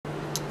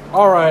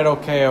Alright,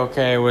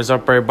 okay. What's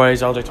up, everybody?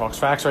 It's LJ Talks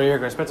Facts right here.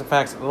 Gonna spit some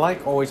facts,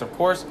 like always, of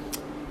course.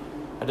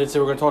 I did say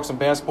we're gonna talk some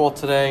basketball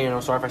today.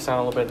 Sorry if I sound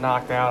a little bit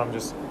knocked out.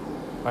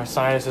 My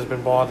sinus has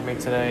been bothering me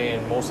today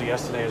and mostly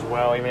yesterday as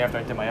well. Even after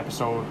I did my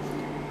episode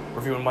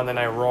reviewing Monday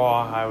Night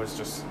Raw, I was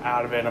just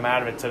out of it. I'm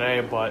out of it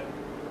today, but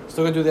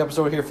still gonna do the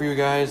episode here for you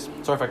guys.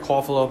 Sorry if I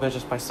cough a little bit,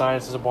 just my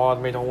sinuses are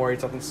bothering me. Don't worry,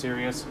 it's nothing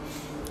serious.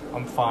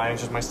 I'm fine.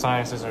 It's just my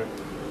sinuses are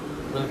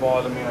really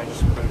bothering me, and I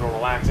just gonna go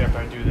relax after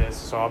I do this,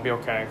 so I'll be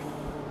okay.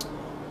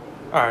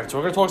 Alright, so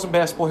we're going to talk some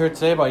basketball here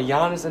today about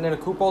Giannis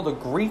Antetokounmpo, the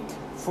Greek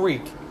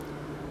Freak.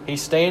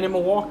 He's staying in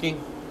Milwaukee.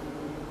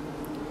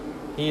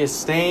 He is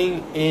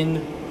staying in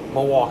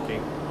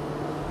Milwaukee.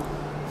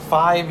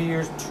 5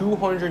 years,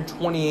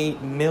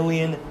 $228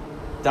 million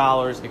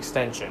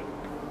extension.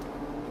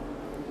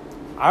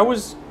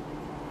 Was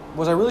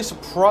I really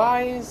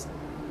surprised?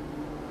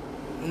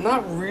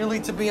 Not really,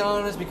 to be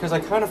honest, because I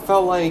kind of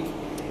felt like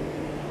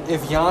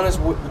if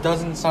Giannis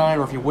doesn't sign,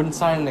 or if he wouldn't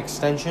sign an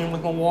extension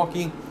with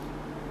Milwaukee,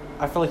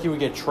 I feel like he would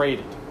get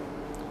traded.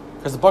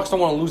 Because the Bucks don't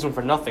want to lose him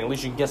for nothing. At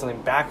least you can get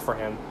something back for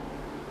him.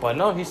 But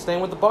no, he's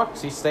staying with the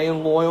Bucks. He's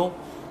staying loyal.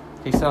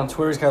 He said on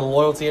Twitter he's got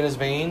loyalty in his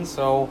veins.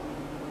 So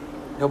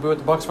he'll be with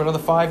the Bucks for another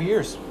 5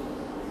 years.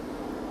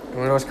 And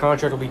we know his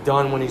contract will be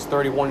done when he's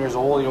 31 years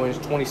old. He's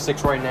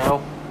 26 right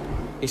now.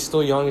 He's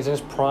still young. He's in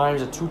his prime.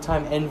 He's a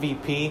two-time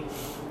MVP.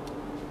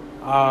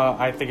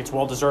 I think it's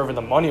well-deserved in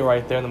the money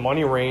right there. In the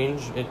money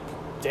range, it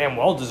damn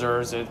well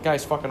deserves it. The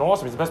guy's fucking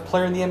awesome. He's the best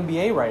player in the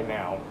NBA right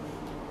now.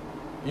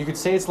 You could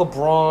say it's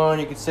LeBron,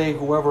 you could say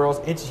whoever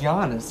else. It's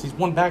Giannis. He's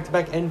won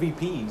back-to-back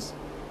MVPs.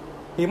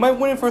 He might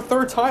win it for a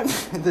third time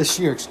this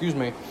year, He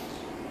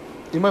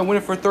might win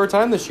it for a third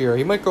time this year.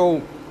 He might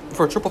go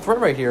for a triple threat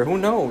right here. Who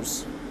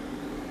knows?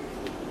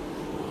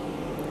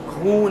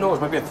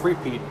 Might be a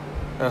three-peat.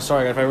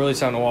 Sorry, if I really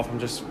sound off, I'm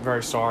just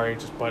very sorry.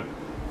 But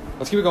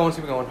let's keep it going,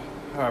 All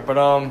right, but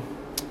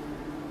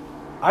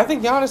I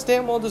think Giannis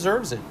damn well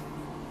deserves it.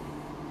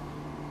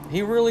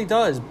 He really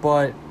does,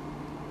 but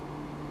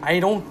I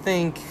don't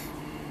think,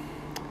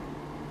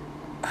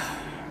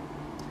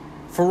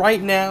 for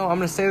right now, I'm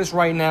going to say this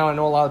right now, I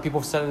know a lot of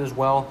people have said it as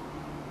well,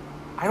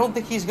 I don't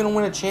think he's going to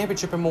win a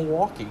championship in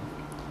Milwaukee.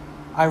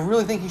 I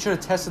really think he should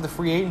have tested the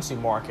free agency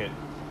market.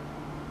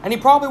 And he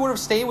probably would have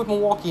stayed with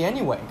Milwaukee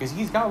anyway, because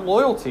he's got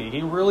loyalty.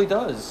 He really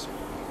does.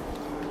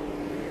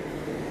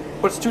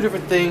 But it's two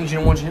different things.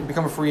 Once you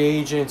become a free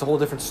agent, it's a whole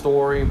different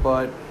story,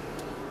 but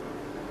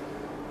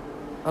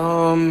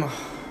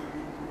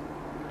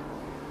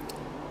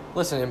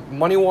listen,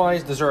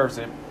 money-wise, deserves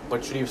it.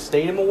 But should he have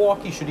stayed in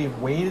Milwaukee? Should he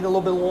have waited a little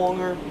bit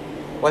longer?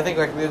 Well, I think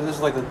this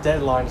is like the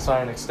deadline to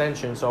sign an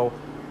extension. So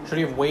should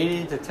he have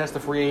waited to test the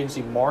free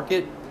agency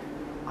market?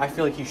 I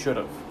feel like he should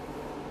have.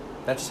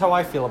 That's just how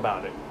I feel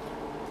about it.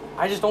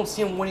 I just don't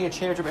see him winning a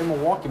championship in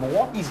Milwaukee.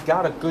 Milwaukee's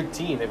got a good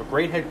team. They have a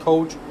great head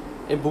coach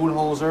in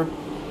Budenholzer.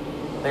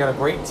 They got a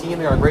great team.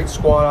 They got a great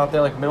squad out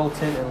there like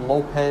Middleton and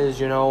Lopez,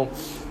 A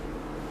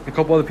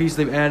couple other pieces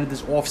they've added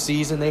this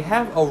offseason. They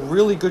have a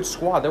really good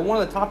squad. They're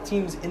one of the top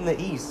teams in the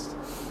East.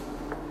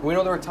 We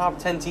know they're a top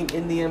 10 team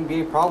in the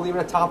NBA, probably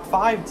even a top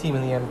 5 team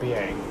in the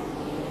NBA.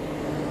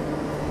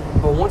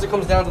 But once it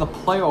comes down to the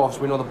playoffs,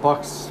 we know the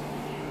Bucks,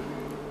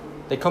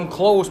 they come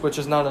close, but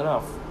just not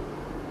enough.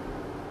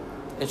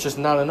 It's just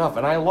not enough.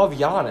 And I love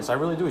Giannis. I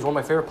really do. He's one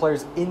of my favorite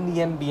players in the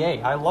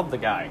NBA. I love the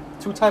guy.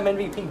 2-time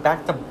MVP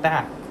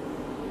back-to-back.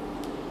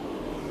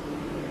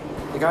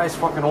 The guy's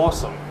fucking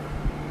awesome.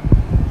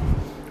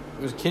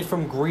 He was a kid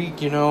from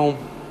Greek, I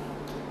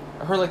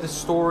heard this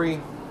story.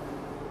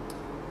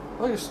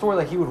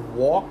 He would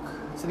walk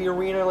to the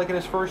arena in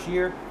his first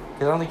year,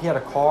 because I don't think he had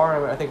a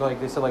car. I think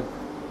they said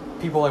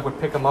people would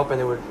pick him up and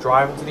they would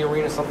drive him to the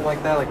arena, something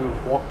like that. He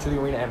would walk to the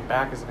arena and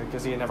back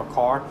because he didn't have a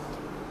car.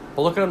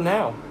 But look at him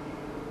now.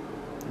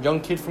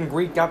 Young kid from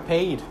Greek got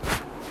paid.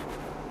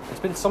 It's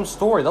been some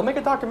story. They'll make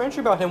a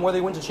documentary about him whether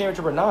he wins a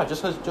championship or not.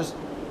 Just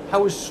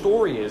how his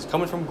story is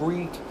coming from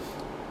Greece.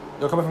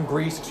 He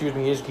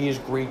is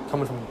Greek.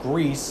 Coming from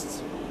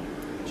Greece.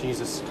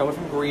 Coming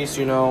from Greece,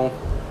 He's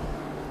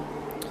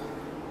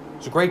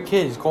a great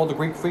kid. He's called the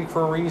Greek Freak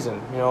for a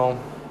reason,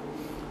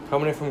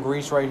 Coming in from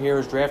Greece right here.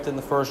 Was drafted in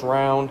the first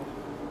round.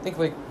 I think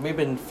maybe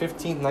been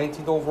 15th,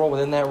 19th overall,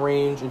 within that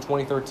range in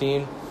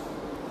 2013.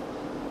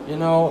 We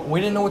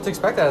didn't know what to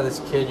expect out of this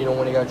kid,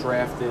 when he got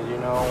drafted,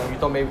 I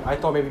thought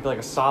maybe he'd be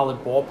a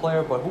solid ball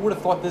player, but who would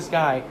have thought this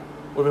guy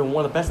would have been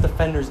one of the best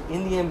defenders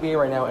in the NBA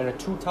right now and a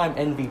 2-time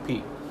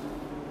MVP.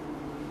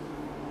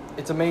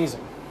 It's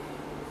amazing.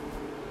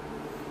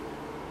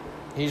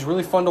 He's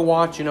really fun to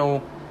watch,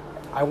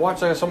 I watched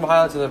some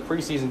highlights of the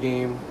preseason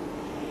game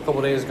a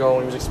couple days ago,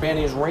 and he was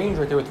expanding his range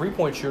right there with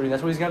three-point shooting.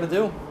 That's what he's got to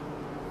do.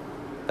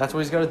 That's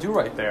what he's got to do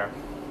right there.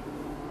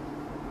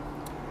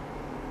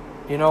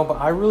 But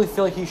I really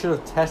feel like he should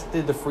have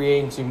tested the free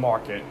agency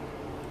market.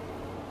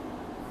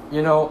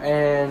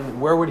 And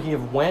where would he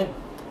have went?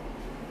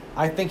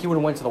 I think he would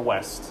have went to the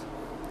West.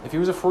 If he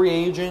was a free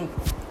agent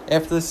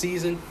after the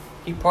season,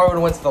 he probably would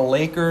have went to the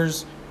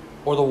Lakers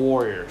or the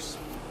Warriors.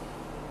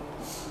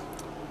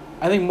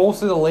 I think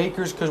mostly the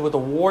Lakers, because with the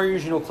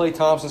Warriors, Klay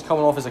Thompson's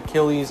coming off his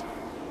Achilles,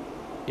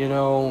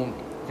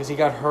 because he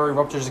got hurt,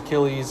 ruptured his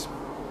Achilles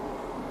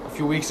a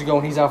few weeks ago,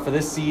 and he's out for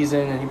this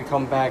season, and he can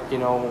come back,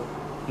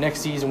 next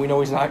season. We know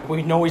he's not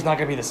going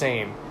to be the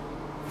same.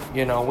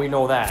 We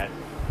know that.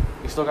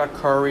 You still got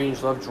Curry, you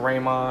still have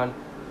Draymond,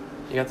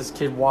 you got this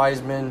kid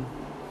Wiseman.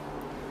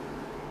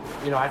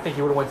 I think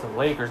he would have went to the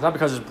Lakers, not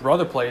because his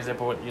brother plays it,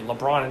 but with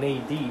LeBron and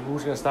AD,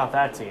 who's going to stop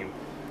that team?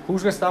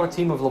 Who's going to stop a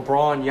team of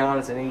LeBron,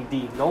 Giannis, and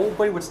AD?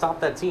 Nobody would stop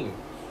that team.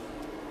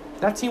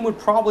 That team would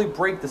probably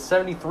break the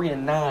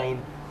 73-9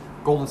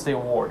 Golden State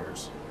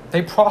Warriors.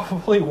 They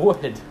probably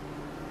would.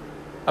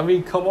 I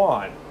mean, come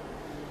on.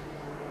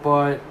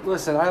 But,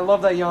 listen, I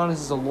love that Giannis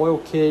is a loyal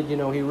kid. He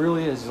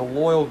really is. He's a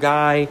loyal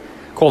guy.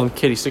 I call him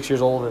kid. He's 6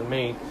 years older than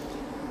me.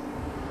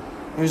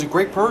 He's a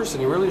great person.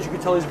 He really is. You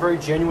can tell he's a very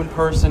genuine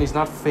person. He's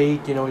not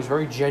fake. He's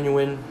very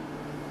genuine.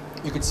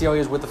 You can see how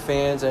he is with the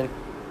fans. And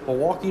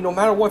Milwaukee, no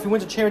matter what, if he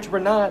wins a championship or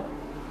not,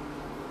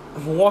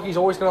 Milwaukee's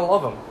always going to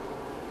love him.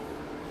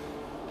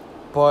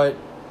 But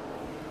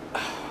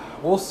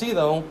we'll see,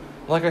 though.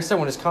 Like I said,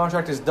 when his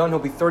contract is done, he'll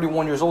be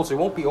 31 years old, so he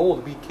won't be old.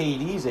 He'll be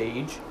KD's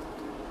age.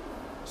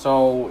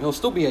 So he'll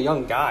still be a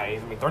young guy.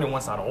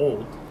 31's not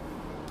old.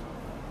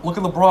 Look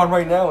at LeBron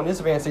right now in his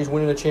advanced age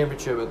winning a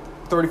championship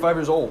at 35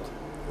 years old.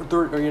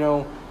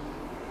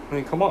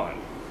 Come on.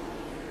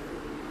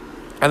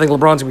 I think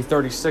LeBron's going to be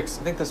 36,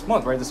 I think this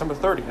month, right? December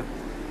 30th.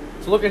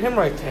 So look at him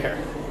right there.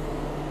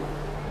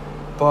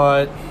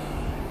 But,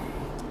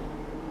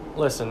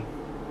 listen,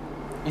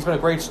 he's been a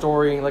great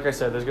story. Like I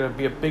said, there's going to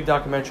be a big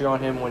documentary on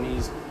him when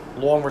he's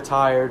long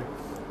retired,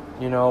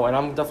 and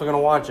I'm definitely going to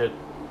watch it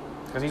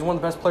because he's one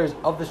of the best players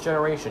of this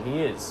generation.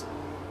 He is.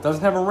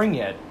 Doesn't have a ring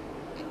yet.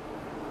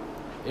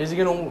 Is he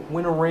going to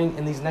win a ring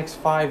in these next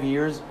 5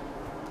 years?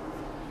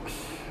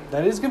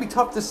 That is going to be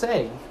tough to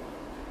say.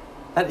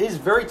 That is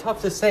very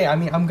tough to say.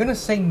 I'm going to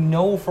say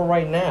no for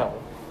right now.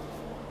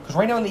 Because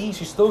right now in the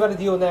East, you still got to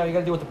deal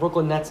with the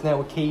Brooklyn Nets now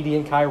with KD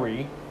and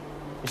Kyrie.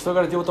 You still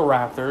got to deal with the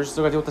Raptors.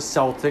 Still got to deal with the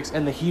Celtics.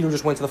 And the Heat, who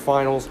just went to the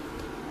finals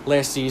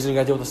last season. You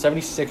got to deal with the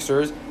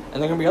 76ers.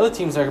 And there are going to be other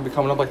teams that are going to be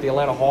coming up, like the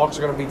Atlanta Hawks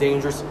are going to be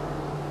dangerous.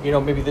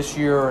 Maybe this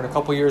year or in a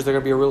couple years, they're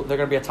going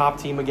to be a top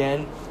team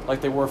again, like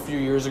they were a few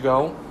years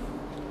ago.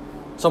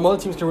 Some other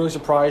teams can really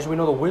surprise you. We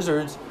know the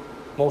Wizards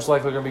most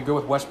likely are going to be good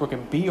with Westbrook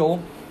and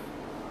Beal.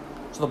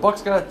 So the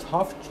Bucks got a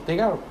tough.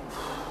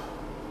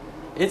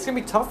 It's going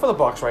to be tough for the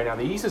Bucks right now.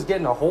 The East is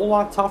getting a whole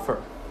lot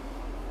tougher.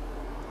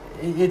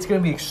 It's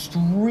going to be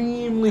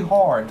extremely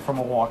hard for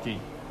Milwaukee.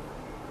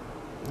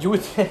 You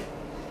would think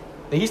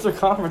the Eastern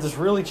Conference has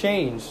really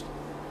changed.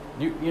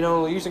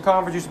 The Eastern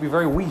Conference used to be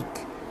very weak.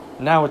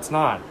 Now it's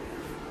not.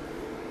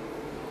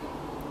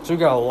 So we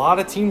got a lot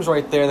of teams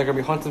right there that are going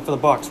to be hunting for the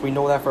Bucks. We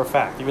know that for a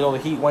fact. Even though the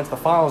Heat went to the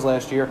finals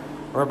last year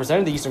and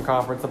represented the Eastern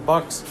Conference, the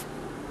Bucks,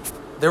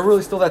 they're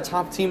really still that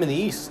top team in the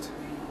East.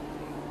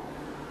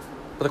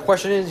 But the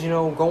question is,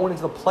 going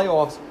into the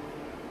playoffs,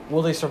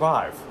 will they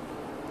survive?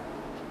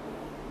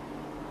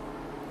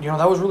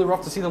 That was really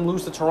rough to see them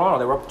lose to Toronto.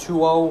 They were up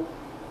 2-0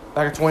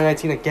 back in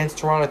 2019 against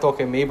Toronto. I thought,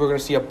 okay, maybe we're going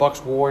to see a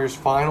Bucks-Warriors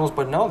finals.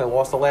 But no, they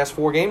lost the last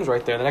 4 games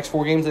right there. The next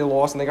 4 games they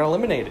lost, and they got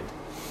eliminated.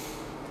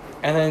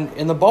 And then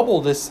in the bubble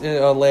this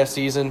last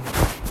season,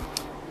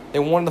 they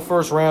won the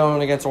first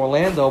round against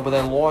Orlando, but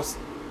then lost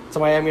to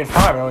Miami in 5.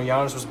 I know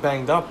Giannis was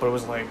banged up, but it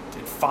was like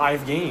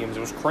 5 games. It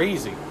was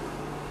crazy.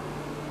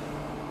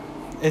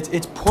 It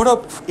is put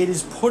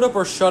up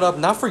or shut up,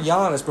 not for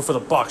Giannis, but for the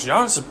Bucks.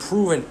 Giannis has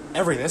proven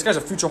everything. This guy's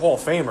a future Hall of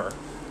Famer.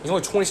 He's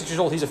only 26 years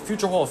old. He's a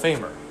future Hall of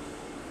Famer.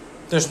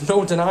 There's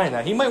no denying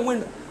that. He might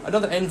win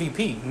another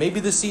MVP. Maybe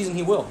this season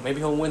he will. Maybe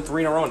he'll win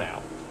 3 in a row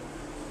now.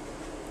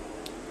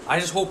 I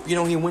just hope, he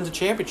wins a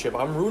championship.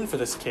 I'm rooting for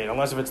this kid.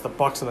 Unless if it's the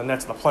Bucks and the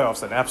Nets in the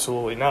playoffs, then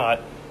absolutely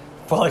not.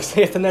 But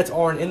say if the Nets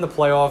aren't in the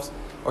playoffs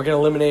or get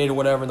eliminated or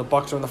whatever and the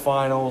Bucks are in the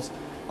finals,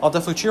 I'll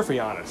definitely cheer for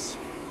Giannis.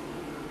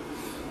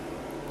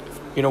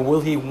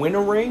 Will he win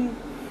a ring?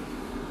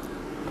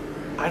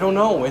 I don't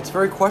know. It's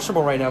very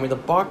questionable right now. The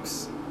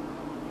Bucks,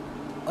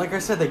 like I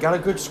said, they got a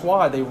good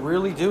squad. They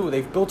really do.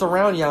 They've built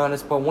around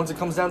Giannis, but once it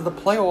comes down to the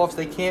playoffs,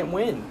 they can't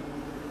win.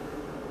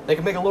 They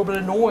can make a little bit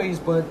of noise,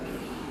 but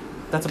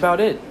that's about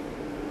it.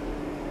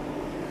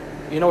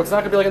 It's not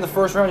going to be like in the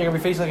first round, you're going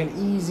to be facing like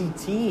an easy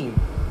team.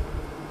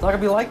 It's not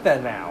going to be like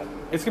that now.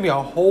 It's going to be a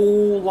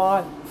whole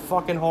lot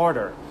fucking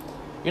harder.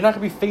 You're not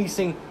going to be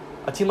facing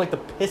a team like the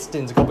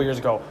Pistons a couple years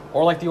ago,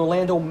 or like the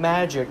Orlando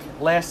Magic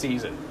last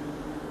season.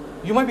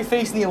 You might be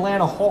facing the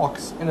Atlanta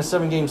Hawks in a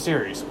 7-game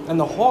series, and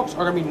the Hawks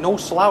are going to be no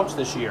slouch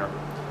this year.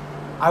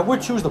 I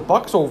would choose the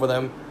Bucks over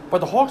them, but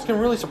the Hawks can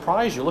really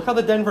surprise you. Look how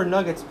the Denver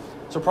Nuggets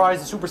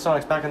surprised the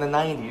Supersonics back in the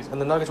 90s, and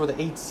the Nuggets were the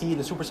 8th seed, and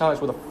the Supersonics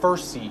were the 1st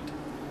seed.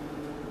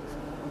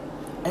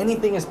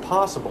 Anything is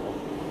possible.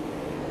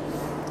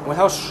 With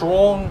how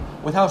strong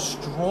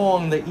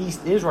the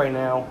East is right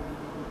now,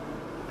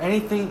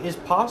 anything is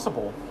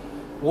possible.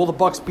 Will the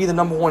Bucks be the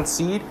number 1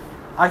 seed?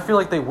 I feel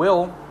like they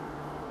will.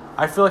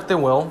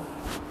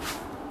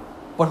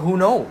 But who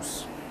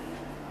knows?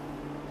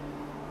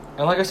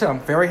 And like I said, I'm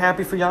very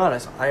happy for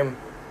Giannis. I am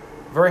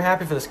very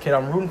happy for this kid.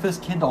 I'm rooting for this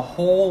kid the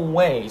whole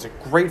way. He's a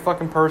great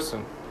fucking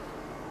person.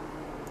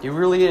 He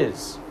really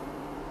is.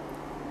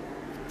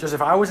 Just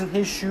if I was in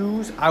his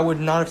shoes, I would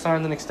not have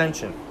signed an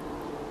extension.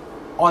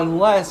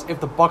 Unless if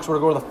the Bucks were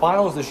to go to the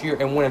finals this year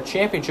and win a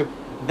championship,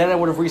 then I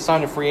would have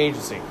re-signed in free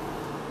agency.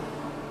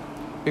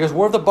 Because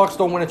what if the Bucks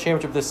don't win a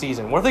championship this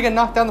season? What if they get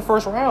knocked down the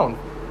first round?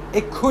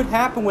 It could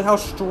happen with how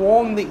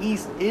strong the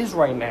East is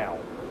right now.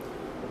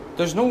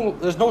 There's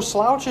no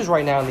slouches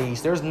right now in the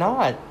East. There's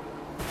not.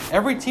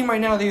 Every team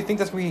right now that you think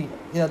that's gonna be,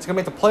 it's gonna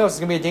make the playoffs, it's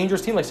gonna be a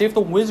dangerous team. Like say if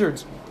the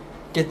Wizards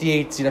get the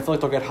 8th seed, I feel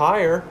like they'll get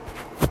higher.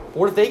 But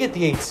what if they get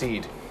the 8th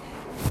seed?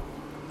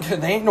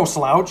 They ain't no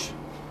slouch.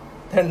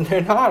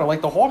 They're not.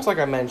 Like the Hawks, like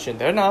I mentioned,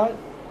 they're not.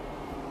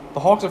 The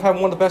Hawks have had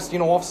one of the best,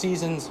 off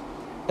seasons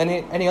than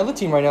any other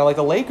team right now, like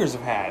the Lakers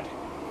have had.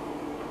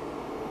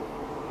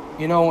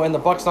 And the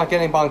Bucks not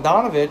getting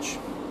Bogdanovich,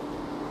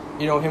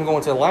 him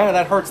going to Atlanta,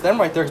 that hurts them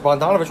right there because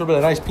Bogdanovich would have been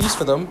a nice piece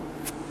for them.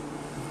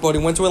 But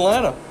he went to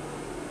Atlanta.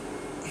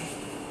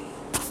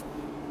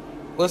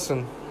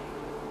 Listen,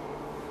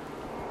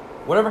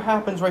 whatever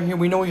happens right here,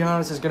 we know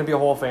Giannis is going to be a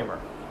Hall of Famer.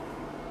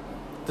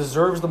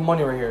 Deserves the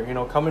money right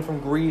here, coming from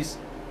Greece,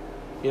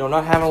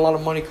 not having a lot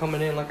of money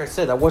coming in. Like I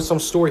said, that was some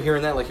story here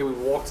and that. Like he would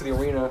walk to the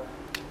arena,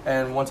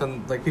 and one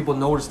time, like people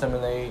noticed him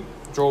and they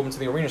drove him to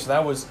the arena. So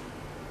that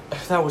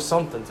was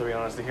something, to be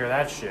honest, to hear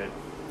that shit.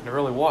 It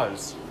really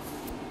was.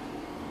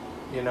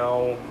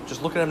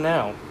 Just look at him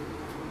now.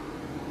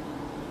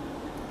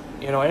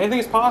 Anything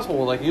is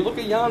possible. Like you look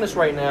at Giannis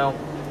right now,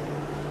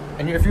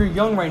 and if you're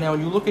young right now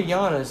and you look at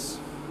Giannis,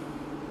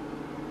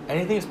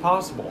 anything is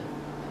possible.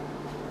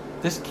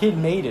 This kid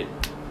made it.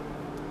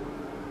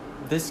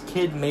 This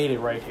kid made it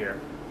right here.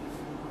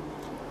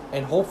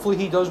 And hopefully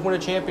he does win a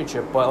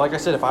championship. But like I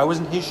said, if I was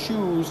in his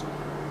shoes,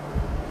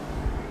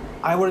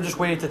 I would have just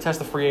waited to test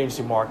the free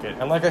agency market.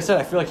 And like I said,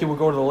 I feel like he would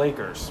go to the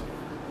Lakers.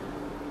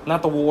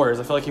 Not the Warriors.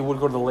 I feel like he would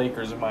go to the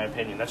Lakers, in my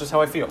opinion. That's just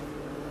how I feel.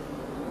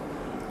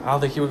 I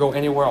don't think he would go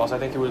anywhere else. I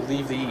think he would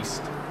leave the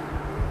East.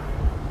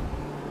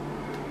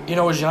 Is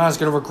Giannis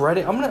going to regret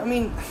it?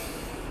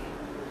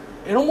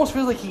 It almost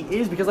feels like he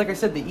is because, like I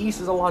said, the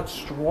East is a lot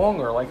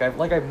stronger. Like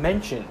I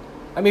mentioned.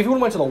 If you would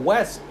have went to the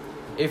West,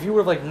 if you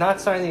would have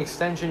not signed the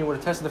extension, you would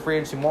have tested the free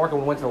agency market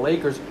and went to the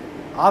Lakers.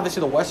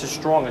 Obviously, the West is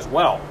strong as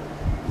well.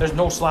 There's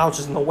no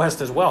slouches in the West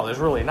as well. There's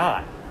really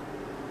not.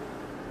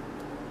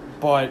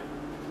 But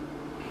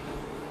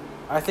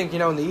I think,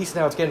 in the East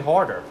now it's getting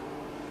harder.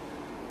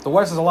 The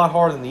West is a lot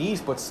harder than the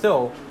East, but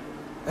still,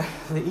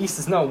 the East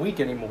is not weak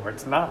anymore.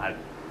 It's not.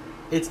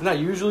 It's not.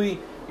 Usually,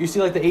 you see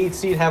the 8th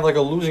seed have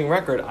a losing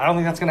record. I don't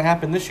think that's going to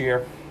happen this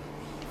year.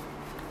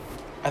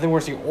 I think we're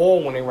going to see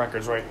all winning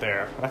records right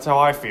there. That's how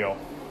I feel.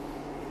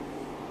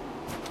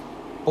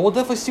 But we'll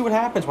definitely see what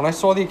happens. When I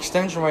saw the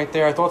extension right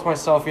there, I thought to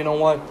myself, you know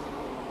what?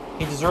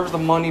 He deserves the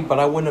money, but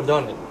I wouldn't have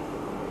done it.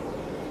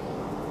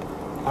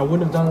 I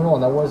wouldn't have done it at all.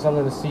 And that was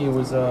something to see. It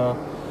was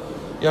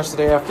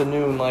yesterday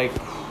afternoon,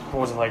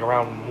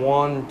 around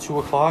 1, 2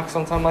 o'clock,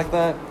 sometime like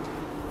that.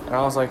 And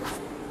I was like,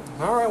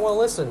 all right, well,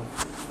 listen.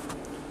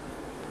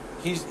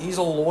 He's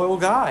a loyal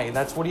guy.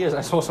 That's what he is.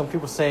 I saw some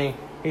people saying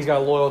he's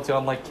got loyalty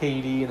unlike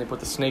KD, and they put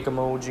the snake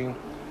emoji.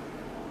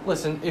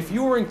 Listen, if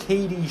you were in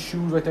KD's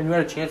shoes right then, you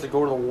had a chance to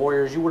go to the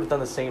Warriors, you would have done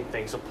the same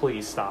thing, so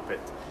please stop it.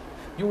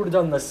 You would have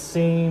done the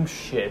same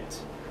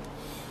shit.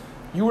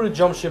 You would have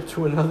jumped ship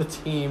to another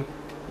team.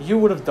 You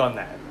would have done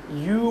that.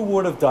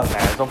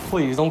 So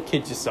please, don't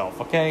kid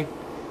yourself, okay?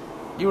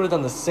 You would have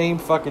done the same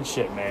fucking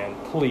shit, man.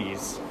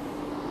 Please.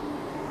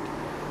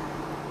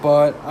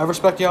 But I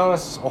respect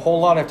Giannis a whole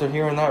lot after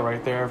hearing that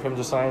right there, of him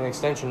just signing an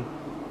extension.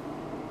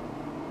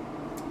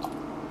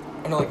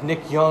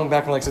 Nick Young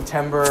back in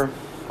September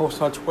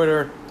posted on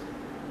Twitter,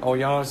 oh,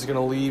 Giannis is going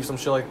to leave, some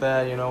shit like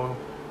that, he ain't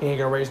going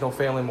to raise no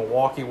family in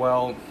Milwaukee.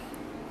 Well,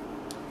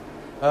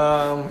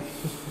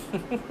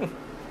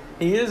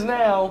 he is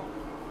now.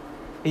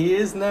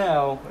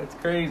 It's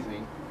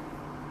crazy.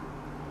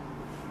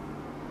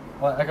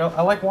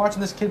 I like watching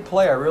this kid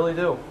play, I really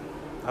do.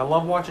 I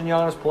love watching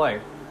Giannis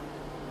play.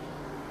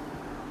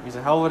 He's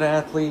a hell of an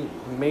athlete,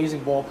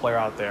 amazing ball player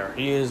out there.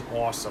 He is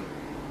awesome.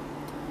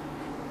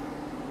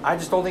 I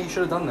just don't think he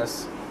should have done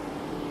this.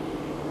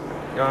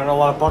 I know a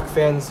lot of Buck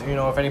fans,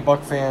 if any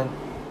Buck fan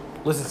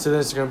listens to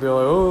this, they're going to be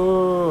like,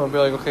 oh, I'll be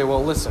like, okay,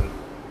 well, listen.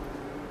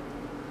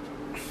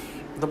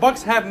 The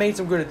Bucks have made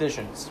some good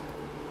additions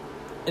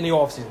in the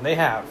offseason. They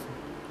have.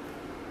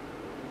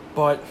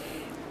 But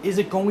is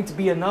it going to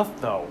be enough,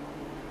 though?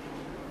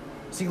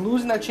 See,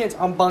 losing that chance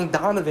on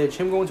Bogdanovich,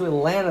 him going to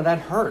Atlanta, that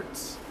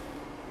hurts.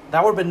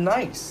 That would have been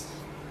nice.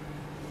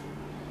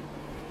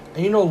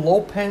 And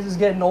Lopez is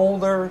getting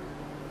older.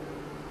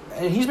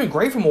 And he's been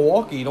great for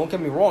Milwaukee, don't get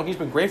me wrong. He's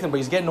been great for them, but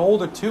he's getting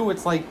older too.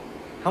 It's like,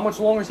 how much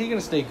longer is he going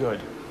to stay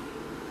good?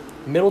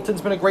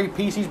 Middleton's been a great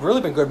piece. He's really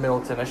been good,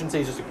 Middleton. I shouldn't say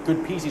he's just a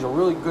good piece. He's a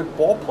really good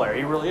ball player.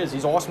 He really is.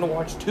 He's awesome to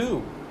watch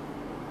too.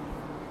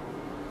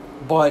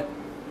 But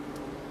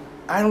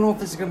I don't know if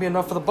this is going to be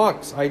enough for the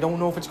Bucks. I don't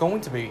know if it's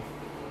going to be.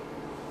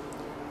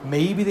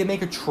 Maybe they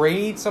make a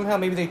trade somehow.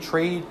 Maybe they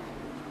trade.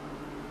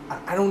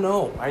 I don't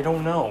know. I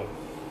don't know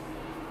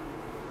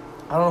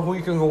who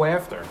you can go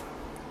after.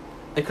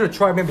 They could have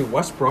tried maybe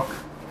Westbrook.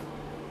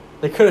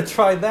 They could have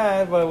tried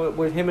that, but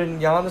with him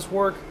and Giannis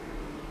work,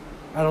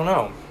 I don't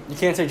know. You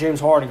can't say James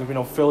Harden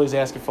because, Philly's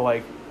asking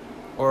for,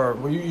 or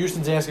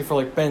Houston's asking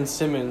for, Ben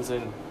Simmons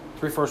and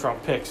 3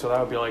 first-round picks, so that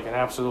would be, an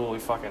absolutely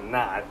fucking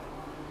not.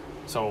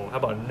 So, how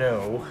about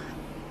no?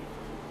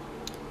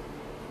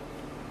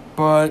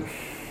 But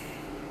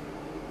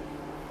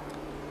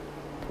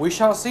we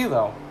shall see,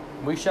 though.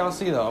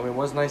 It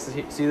was nice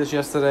to see this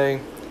yesterday.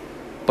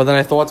 But then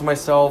I thought to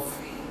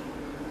myself,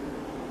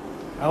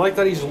 I like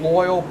that he's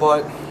loyal,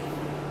 but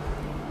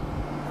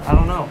I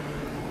don't know.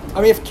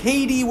 If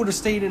KD would have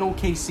stayed in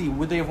OKC,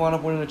 would they have wound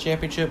up winning a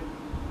championship?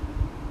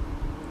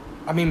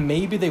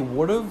 Maybe they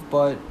would have,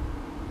 but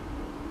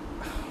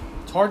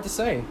it's hard to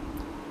say.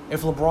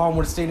 If LeBron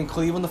would have stayed in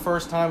Cleveland the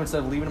first time instead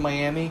of leaving to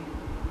Miami,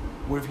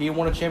 would he have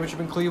won a championship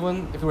in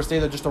Cleveland? If he would have stayed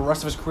there just the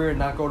rest of his career and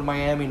not go to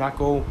Miami, not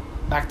go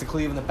back to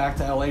Cleveland and back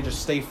to LA,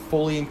 just stay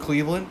fully in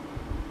Cleveland?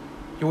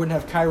 You wouldn't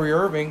have Kyrie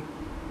Irving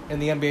in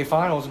the NBA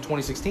Finals in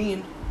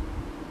 2016.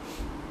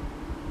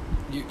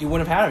 You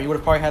wouldn't have had him. You would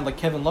have probably had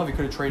Kevin Love. You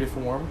could have traded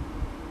for him.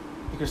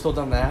 You could have still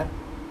done that.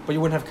 But you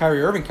wouldn't have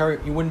Kyrie Irving.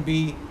 You wouldn't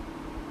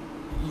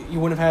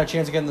have had a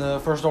chance to get the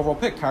first overall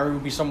pick. Kyrie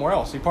would be somewhere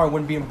else. He probably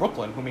wouldn't be in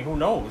Brooklyn. Who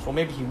knows? Well,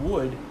 maybe he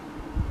would.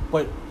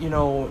 But, it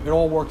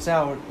all works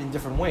out in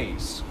different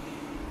ways.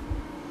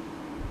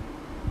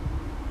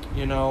 I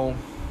don't know.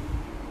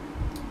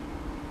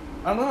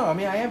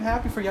 I am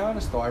happy for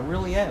Giannis, though. I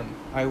really am.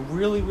 I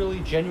really, really,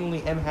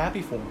 genuinely am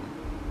happy for him.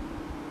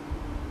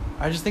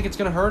 I just think it's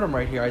going to hurt him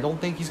right here. I don't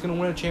think he's going to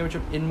win a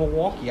championship in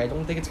Milwaukee. I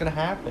don't think it's going to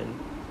happen.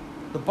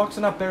 The Bucks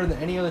are not better than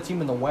any other team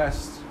in the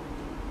West.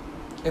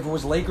 If it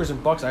was Lakers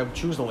and Bucks, I would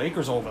choose the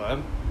Lakers over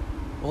them.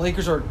 The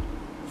Lakers are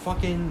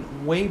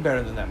fucking way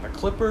better than them. The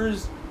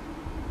Clippers,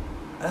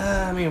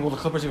 will the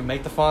Clippers even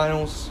make the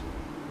finals?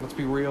 Let's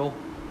be real.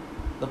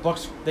 The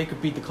Bucks, they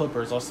could beat the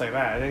Clippers, I'll say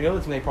that. And the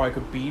other team they probably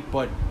could beat,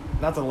 but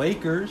not the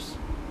Lakers.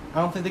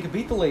 I don't think they could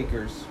beat the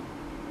Lakers.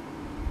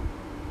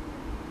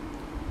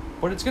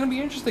 But it's going to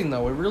be interesting,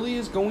 though. It really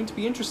is going to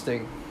be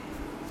interesting.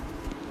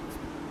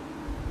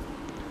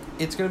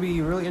 It's going to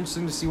be really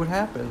interesting to see what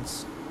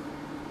happens.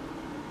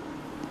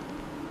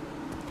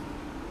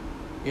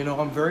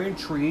 I'm very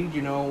intrigued.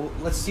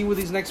 Let's see where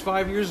these next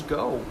 5 years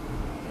go.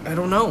 I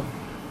don't know.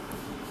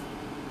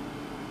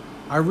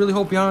 I really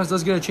hope Giannis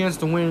does get a chance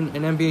to win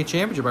an NBA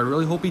championship. I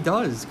really hope he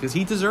does, because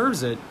he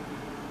deserves it.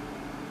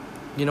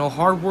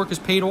 Hard work has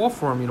paid off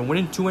for him.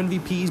 Winning 2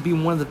 MVPs,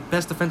 being one of the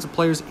best defensive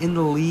players in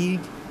the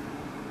league,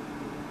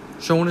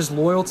 showing his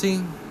loyalty,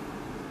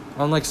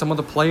 unlike some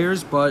other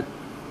players, but,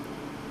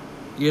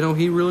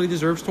 he really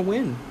deserves to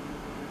win.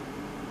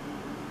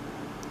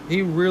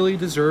 He really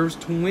deserves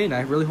to win.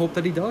 I really hope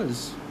that he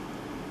does.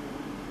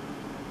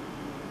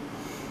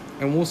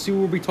 And we'll see what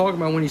we'll be talking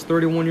about when he's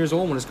 31 years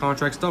old, when his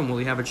contract's done. Will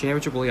he have a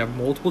championship? Will he have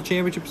multiple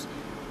championships?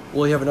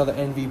 Will he have another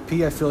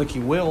MVP? I feel like he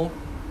will.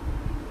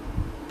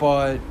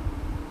 But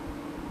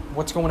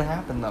what's going to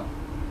happen, though?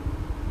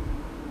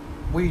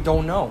 We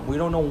don't know. We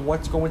don't know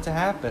what's going to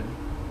happen.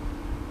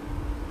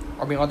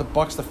 Are the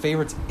Bucks the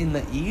favorites in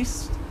the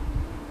East?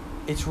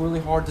 It's really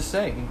hard to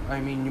say.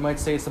 You might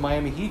say it's the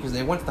Miami Heat because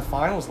they went to the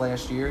finals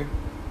last year,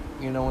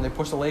 and they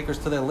pushed the Lakers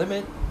to their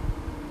limit.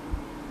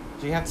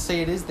 So you have to say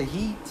it is the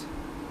Heat.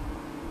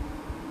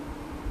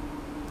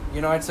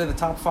 I'd say the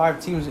top 5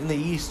 teams in the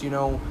East, I'm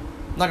not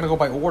going to go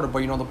by order,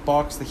 but, the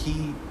Bucks, the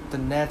Heat, the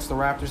Nets, the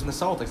Raptors, and the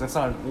Celtics. That's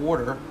not an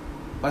order.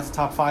 That's the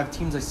top 5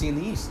 teams I see in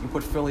the East. You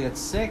put Philly at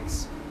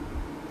 6,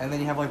 and then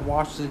you have,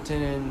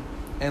 Washington and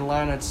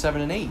Atlanta at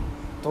 7 and 8.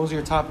 Those are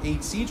your top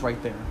 8 seeds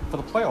right there for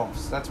the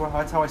playoffs. That's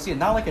how I see it.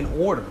 Not in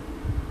order.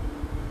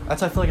 That's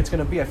how I feel like it's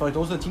going to be. I feel like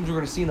those are the teams we're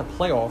going to see in the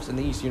playoffs in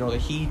the East. The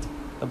Heat,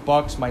 the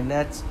Bucks, my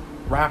Nets,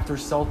 Raptors,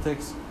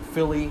 Celtics,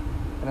 Philly,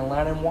 and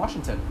Atlanta and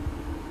Washington.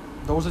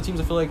 Those are the teams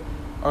I feel like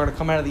are going to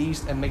come out of the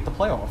East and make the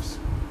playoffs.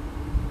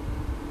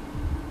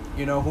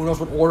 Who knows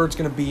what order it's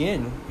going to be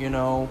in,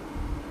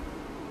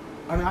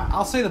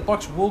 I'll say the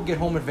Bucks will get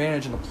home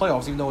advantage in the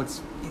playoffs, even though it's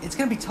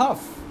going to be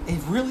tough. It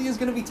really is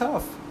going to be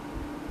tough.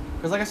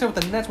 Because like I said, with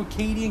the Nets, with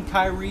KD and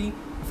Kyrie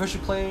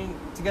officially playing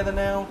together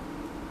now,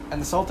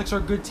 and the Celtics are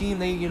a good team,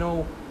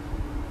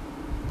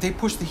 they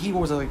pushed the Heat,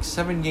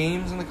 7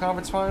 games in the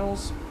conference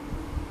finals?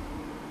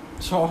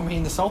 So, the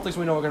Celtics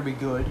we know are going to be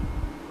good.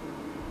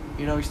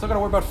 You still got to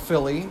worry about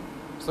Philly.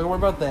 Still got to worry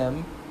about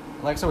them.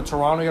 Like I said, with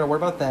Toronto, you got to worry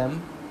about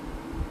them.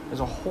 There's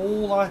a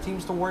whole lot of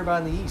teams to worry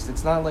about in the East.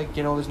 It's not like,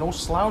 there's no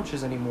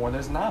slouches anymore.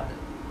 There's not.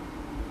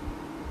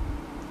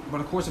 But,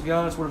 of course, if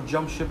Giannis would have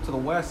jumped ship to the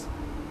West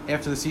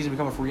after the season,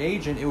 become a free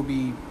agent, it would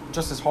be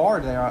just as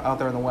hard out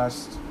there in the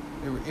West.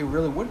 It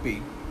really would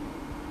be.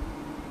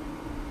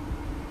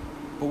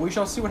 But we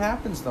shall see what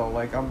happens, though.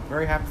 I'm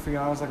very happy for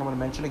Giannis, I'm going to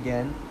mention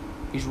again.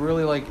 He's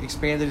really,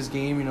 expanded his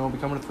game,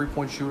 becoming a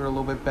three-point shooter a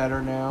little bit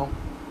better now.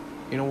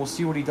 We'll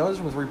see what he does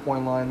from the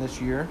three-point line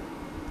this year.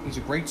 He's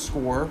a great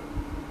scorer.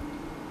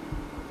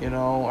 You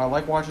know, I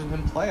like watching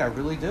him play. I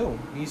really do.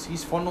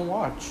 He's fun to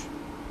watch.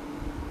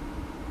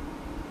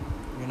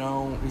 You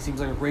know, he seems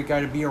like a great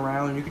guy to be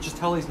around. You could just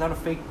tell he's not a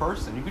fake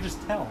person. You could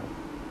just tell.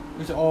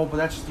 You say, oh, but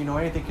that's just, you know,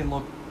 anything can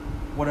look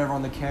whatever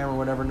on the camera,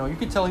 whatever. No, you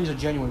could tell he's a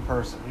genuine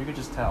person. You could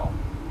just tell.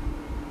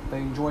 That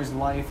he enjoys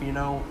life, you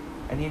know,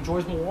 and he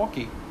enjoys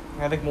Milwaukee.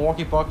 I think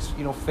Milwaukee Bucks,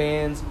 you know,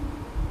 fans,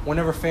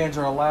 whenever fans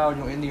are allowed,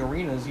 you know, in the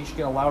arenas, you should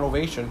get a loud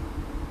ovation.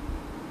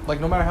 Like,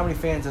 no matter how many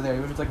fans are there,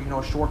 even if it's like, you know,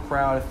 a short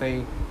crowd, if they,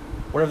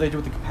 whatever they do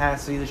with the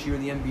capacity this year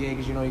in the NBA,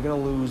 because, you know, you're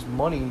going to lose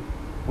money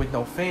with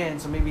no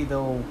fans, so maybe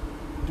they'll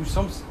do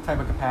some type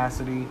of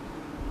capacity,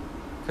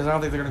 because I don't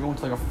think they're going to go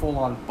into, like, a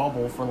full-on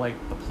bubble for, like,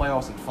 the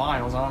playoffs and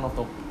finals. I don't know if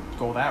they'll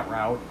go that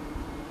route.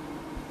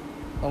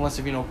 Unless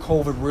if, you know,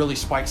 COVID really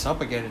spikes up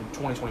again in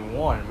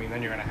 2021. I mean,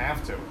 then you're going to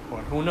have to.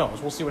 But who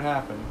knows? We'll see what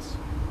happens.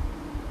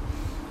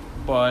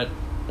 But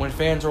when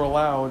fans are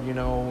allowed, you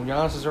know,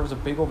 Giannis deserves a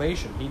big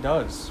ovation. He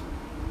does.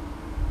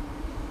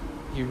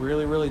 He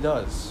really, really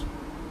does.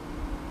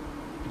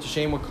 It's a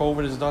shame what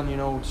COVID has done, you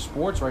know, to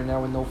sports right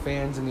now with no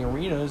fans in the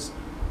arenas.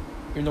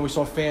 Even though we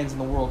saw fans in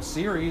the World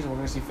Series and we're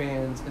going to see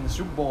fans in the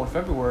Super Bowl in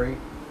February.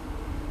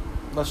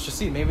 Let's just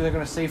see. Maybe they're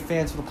going to save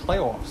fans for the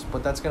playoffs.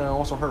 But that's going to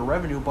also hurt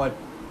revenue. But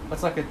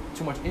let's not get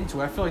too much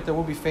into it. I feel like there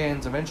will be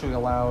fans eventually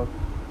allowed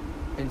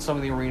in some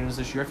of the arenas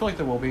this year. I feel like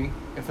there will be.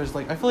 If there's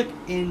like, I feel like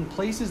in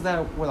places that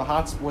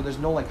where there's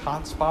no like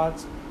hot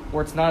spots,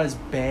 where it's not as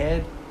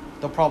bad,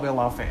 they'll probably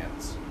allow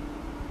fans.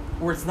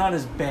 Where it's not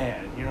as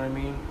bad, you know what I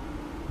mean?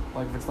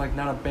 Like if it's like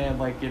not a bad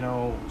like, you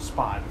know,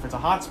 spot. If it's a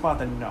hot spot,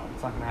 then no,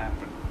 it's not gonna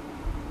happen.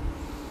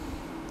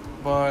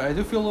 But I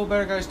do feel a little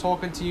better, guys,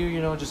 talking to you.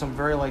 You know, just I'm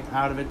very like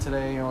out of it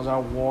today. You know, I was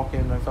out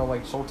walking. I felt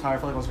like so tired. I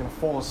felt like I was gonna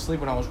fall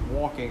asleep when I was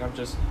walking. I'm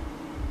just,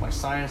 my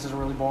sinuses are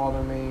really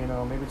bothering me. You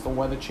know, maybe it's the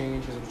weather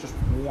change because it was just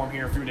warm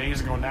here a few days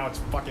ago. Now it's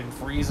fucking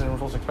freezing. We're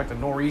supposed to expect a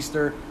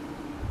nor'easter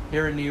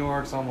here in New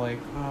York. So I'm like,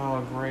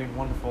 oh great,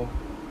 wonderful.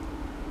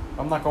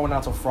 I'm not going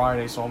out till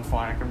Friday, so I'm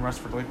fine. I can rest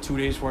for like 2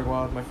 days before I go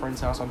out to my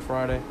friend's house on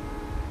Friday.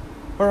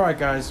 But alright,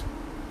 guys.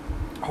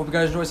 I hope you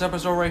guys enjoy this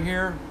episode right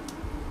here.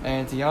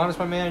 And to be honest,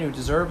 my man, you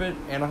deserve it.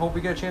 And I hope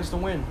you get a chance to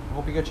win. I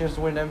hope you get a chance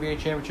to win an NBA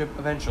championship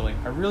eventually.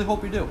 I really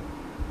hope you do.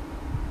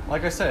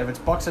 Like I said, if it's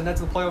Bucks and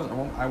Nets in the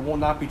playoffs, I will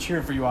not be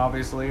cheering for you,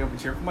 obviously. I'll be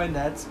cheering for my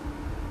Nets.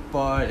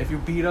 But if you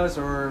beat us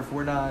or if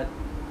we're not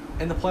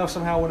in the playoffs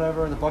somehow,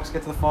 whatever, and the Bucks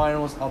get to the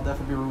finals, I'll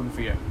definitely be rooting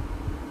for you.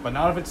 But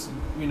not if it's,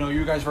 you know,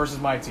 you guys versus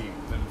my team.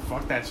 Then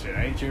fuck that shit.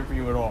 I ain't cheering for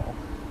you at all.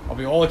 I'll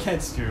be all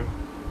against you.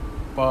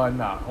 But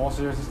nah, all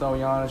seriousness though,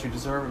 Giannis, you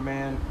deserve it,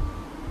 man.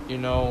 You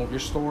know, your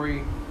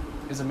story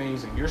is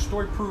amazing. Your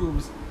story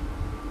proves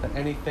that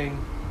anything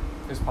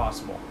is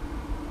possible.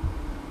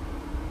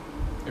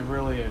 It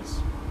really is.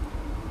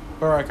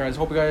 Alright, guys.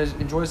 Hope you guys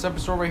enjoy this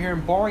episode right here.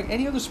 And barring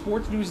any other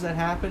sports news that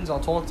happens, I'll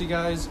talk to you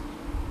guys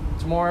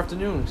tomorrow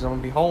afternoon because I'm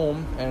going to be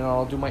home and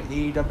I'll do my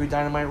AEW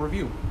Dynamite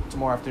review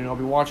tomorrow afternoon. I'll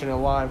be watching it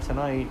live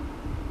tonight.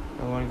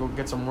 I'm going to go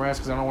get some rest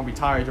because I don't want to be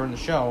tired during the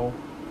show.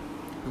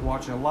 I'll be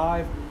watching it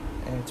live.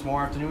 And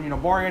tomorrow afternoon, you know,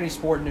 barring any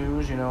sport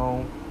news, you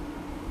know,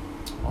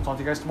 I'll talk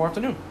to you guys tomorrow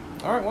afternoon.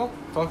 Alright, well,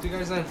 talk to you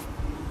guys then.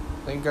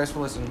 Thank you guys for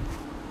listening.